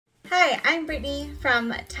Hi, I'm Brittany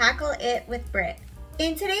from Tackle It with Brit.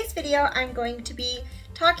 In today's video, I'm going to be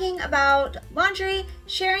talking about laundry,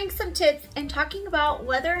 sharing some tips, and talking about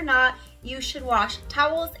whether or not you should wash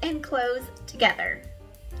towels and clothes together.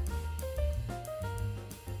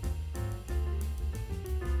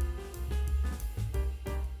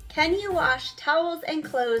 Can you wash towels and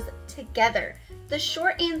clothes together? The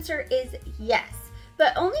short answer is yes,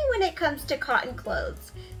 but only when it comes to cotton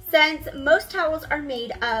clothes. Since most towels are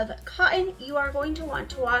made of cotton, you are going to want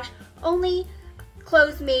to wash only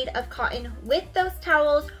clothes made of cotton with those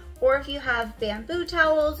towels, or if you have bamboo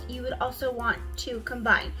towels, you would also want to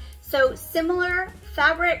combine. So similar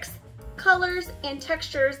fabrics, colors, and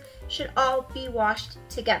textures should all be washed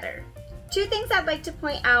together. Two things I'd like to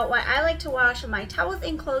point out why I like to wash my towels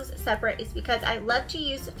and clothes separate is because I love to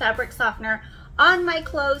use fabric softener on my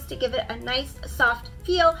clothes to give it a nice soft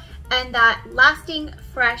feel and that lasting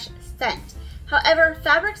fresh scent. However,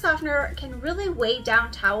 fabric softener can really weigh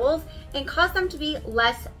down towels and cause them to be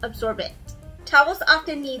less absorbent. Towels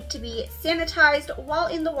often need to be sanitized while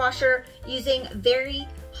in the washer using very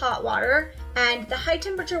hot water, and the high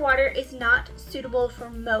temperature water is not suitable for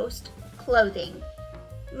most clothing.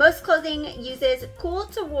 Most clothing uses cool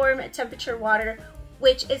to warm temperature water,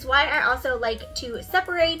 which is why I also like to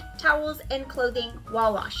separate towels and clothing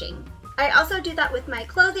while washing. I also do that with my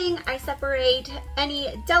clothing. I separate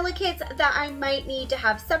any delicates that I might need to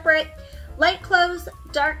have separate, light clothes,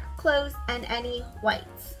 dark clothes, and any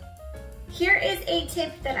whites. Here is a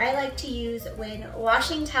tip that I like to use when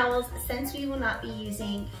washing towels since we will not be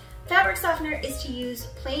using fabric softener is to use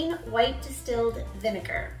plain white distilled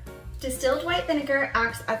vinegar. Distilled white vinegar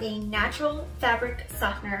acts as a natural fabric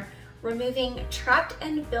softener, removing trapped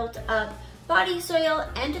and built up body soil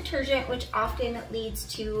and detergent, which often leads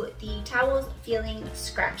to the towels feeling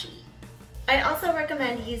scratchy. I also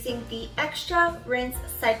recommend using the extra rinse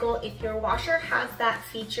cycle if your washer has that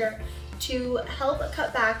feature to help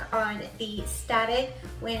cut back on the static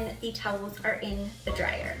when the towels are in the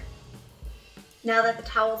dryer. Now that the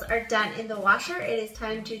towels are done in the washer, it is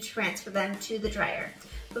time to transfer them to the dryer.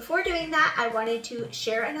 Before doing that, I wanted to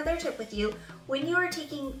share another tip with you. When you are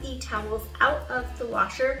taking the towels out of the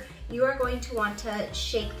washer, you are going to want to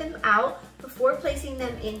shake them out before placing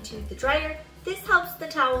them into the dryer. This helps the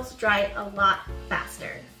towels dry a lot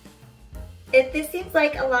faster. If this seems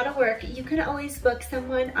like a lot of work, you can always book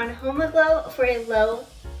someone on HomeGlow for a low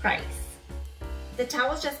price. The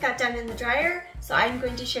towels just got done in the dryer, so I'm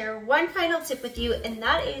going to share one final tip with you, and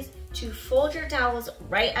that is to fold your towels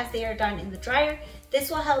right as they are done in the dryer. This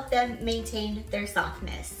will help them maintain their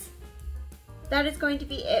softness. That is going to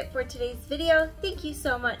be it for today's video. Thank you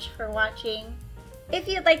so much for watching. If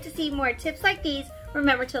you'd like to see more tips like these,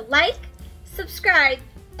 remember to like, subscribe,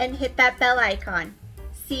 and hit that bell icon.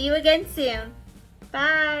 See you again soon.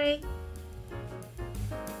 Bye.